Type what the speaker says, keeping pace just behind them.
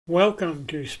Welcome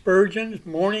to Spurgeon's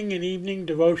Morning and Evening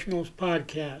Devotionals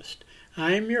Podcast.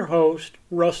 I am your host,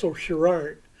 Russell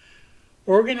Sherrard.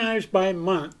 Organized by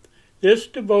month, this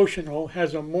devotional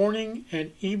has a morning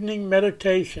and evening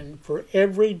meditation for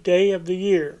every day of the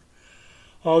year.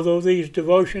 Although these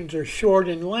devotions are short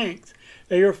in length,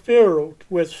 they are filled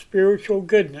with spiritual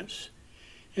goodness.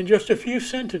 In just a few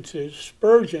sentences,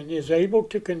 Spurgeon is able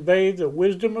to convey the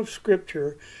wisdom of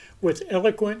Scripture with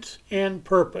eloquence and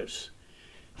purpose.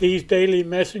 These daily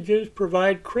messages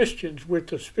provide Christians with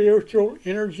the spiritual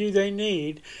energy they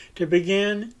need to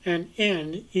begin and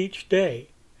end each day.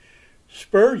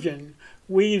 Spurgeon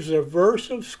weaves a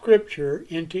verse of Scripture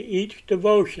into each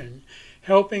devotion,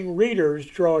 helping readers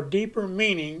draw deeper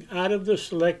meaning out of the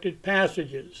selected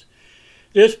passages.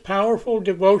 This powerful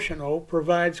devotional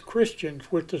provides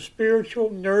Christians with the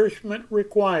spiritual nourishment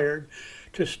required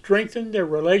to strengthen their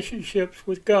relationships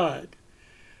with God.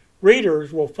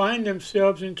 Readers will find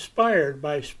themselves inspired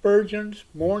by Spurgeon's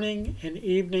morning and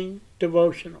evening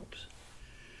devotionals.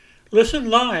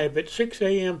 Listen live at 6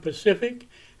 a.m. Pacific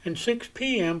and 6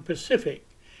 p.m. Pacific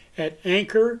at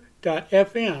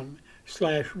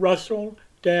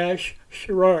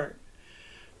anchor.fm/Russell-Sherrard.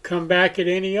 Come back at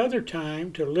any other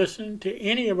time to listen to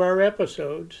any of our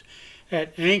episodes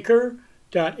at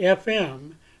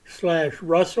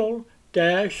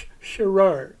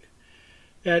anchor.fm/Russell-Sherrard.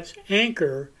 That's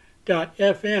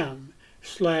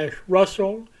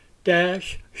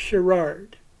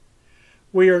anchor.fm/Russell-Sherrard.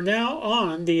 We are now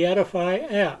on the Edify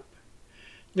app.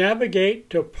 Navigate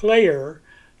to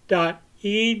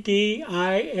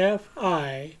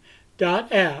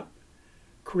player.edifi.app,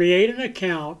 create an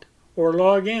account, or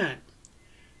log in.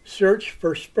 Search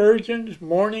for Spurgeon's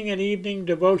Morning and Evening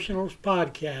Devotionals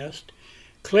Podcast,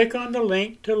 click on the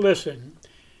link to listen,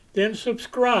 then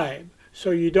subscribe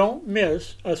so you don't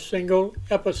miss a single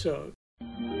episode.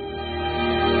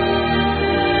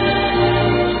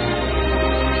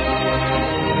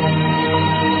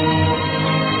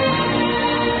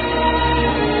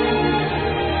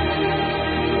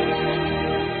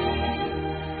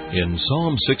 In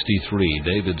Psalm 63,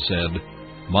 David said,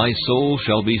 "My soul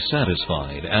shall be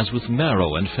satisfied as with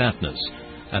marrow and fatness,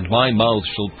 and my mouth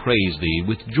shall praise thee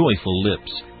with joyful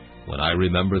lips, when I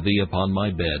remember thee upon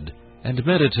my bed, and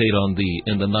meditate on thee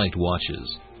in the night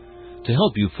watches." To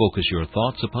help you focus your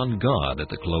thoughts upon God at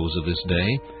the close of this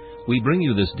day, we bring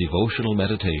you this devotional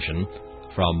meditation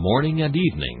from Morning and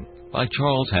Evening by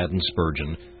Charles Haddon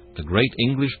Spurgeon, the great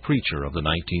English preacher of the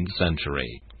 19th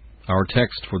century. Our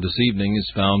text for this evening is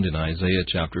found in Isaiah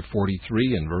chapter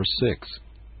 43 and verse 6.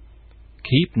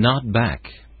 Keep not back.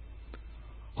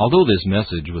 Although this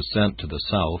message was sent to the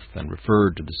south and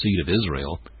referred to the seed of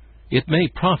Israel, it may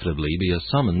profitably be a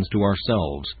summons to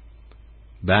ourselves.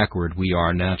 Backward we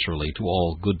are naturally to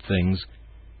all good things,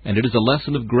 and it is a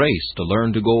lesson of grace to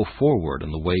learn to go forward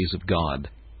in the ways of God.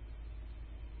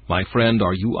 My friend,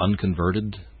 are you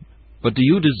unconverted? But do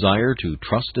you desire to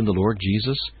trust in the Lord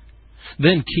Jesus?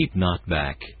 Then keep not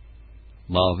back.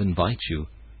 Love invites you.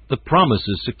 The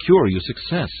promises secure you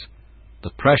success.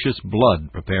 The precious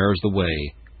blood prepares the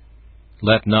way.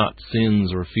 Let not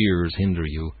sins or fears hinder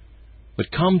you,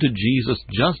 but come to Jesus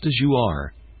just as you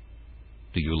are.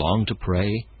 Do you long to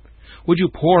pray? Would you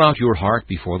pour out your heart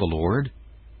before the Lord?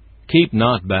 Keep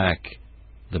not back.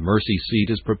 The mercy seat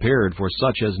is prepared for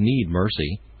such as need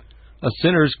mercy. A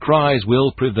sinner's cries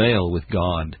will prevail with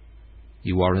God.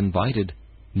 You are invited.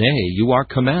 Nay, you are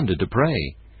commanded to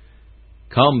pray.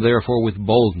 Come, therefore, with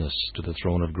boldness to the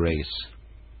throne of grace.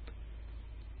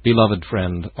 Beloved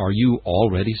friend, are you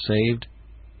already saved?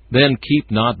 Then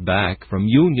keep not back from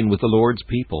union with the Lord's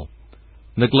people.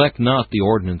 Neglect not the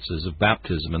ordinances of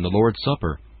baptism and the Lord's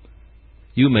Supper.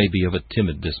 You may be of a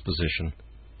timid disposition,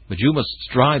 but you must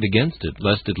strive against it,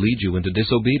 lest it lead you into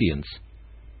disobedience.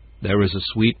 There is a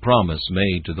sweet promise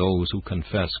made to those who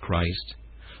confess Christ.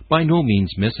 By no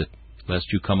means miss it,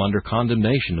 lest you come under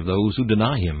condemnation of those who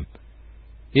deny Him.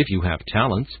 If you have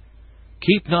talents,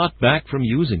 keep not back from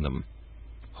using them.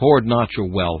 Hoard not your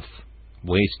wealth,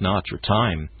 waste not your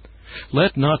time.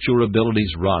 Let not your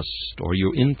abilities rust, or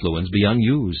your influence be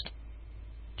unused.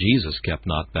 Jesus kept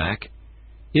not back.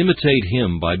 Imitate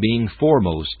Him by being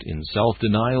foremost in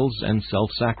self-denials and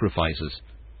self-sacrifices.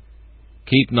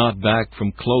 Keep not back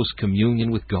from close communion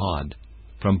with God,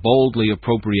 from boldly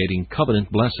appropriating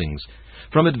covenant blessings,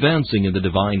 from advancing in the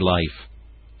divine life,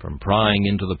 from prying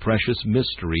into the precious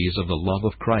mysteries of the love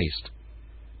of Christ.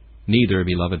 Neither,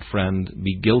 beloved friend,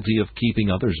 be guilty of keeping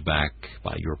others back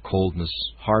by your coldness,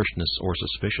 harshness, or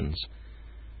suspicions.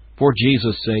 For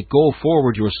Jesus' sake, go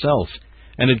forward yourself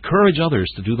and encourage others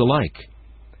to do the like.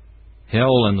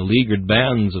 Hell and the leaguered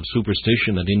bands of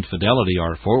superstition and infidelity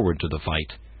are forward to the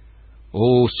fight.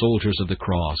 O soldiers of the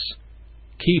cross,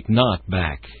 keep not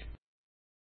back.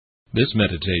 This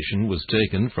meditation was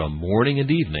taken from Morning and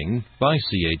Evening by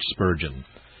C.H. Spurgeon.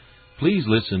 Please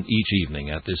listen each evening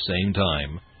at this same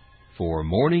time for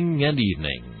Morning and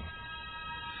Evening.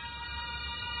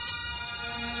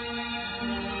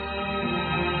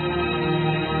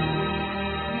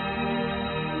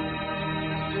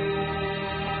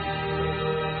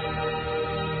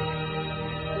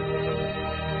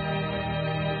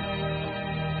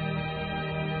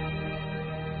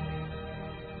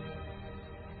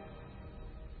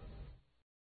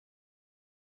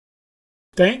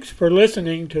 Thanks for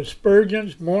listening to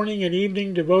Spurgeon's Morning and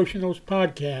Evening Devotionals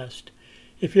podcast.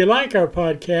 If you like our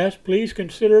podcast, please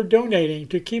consider donating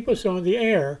to keep us on the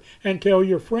air and tell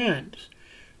your friends.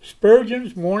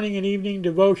 Spurgeon's Morning and Evening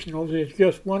Devotionals is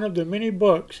just one of the many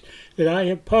books that I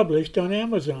have published on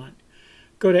Amazon.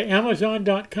 Go to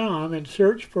Amazon.com and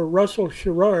search for Russell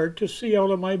Sherrard to see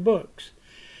all of my books.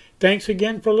 Thanks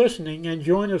again for listening, and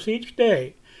join us each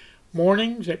day,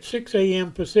 mornings at 6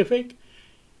 a.m. Pacific,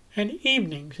 and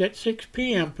evenings at 6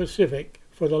 p.m. Pacific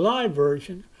for the live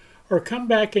version, or come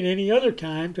back at any other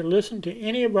time to listen to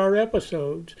any of our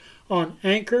episodes on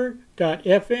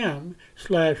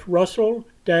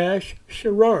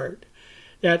anchor.fm/Russell-Sherrard.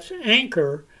 That's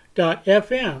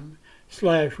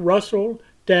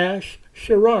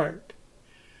anchor.fm/Russell-Sherrard.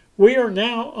 We are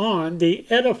now on the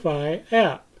Edify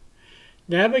app.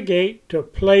 Navigate to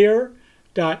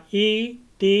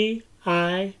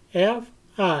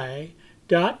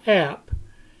player.edifi.app.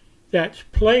 That's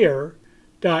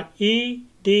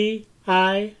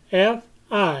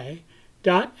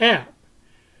player.edifi.app.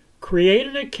 Create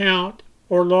an account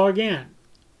or log in.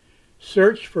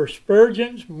 Search for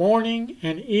Spurgeon's Morning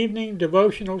and Evening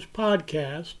Devotionals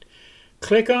podcast.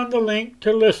 Click on the link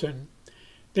to listen,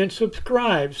 then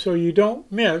subscribe so you don't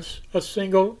miss a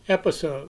single episode.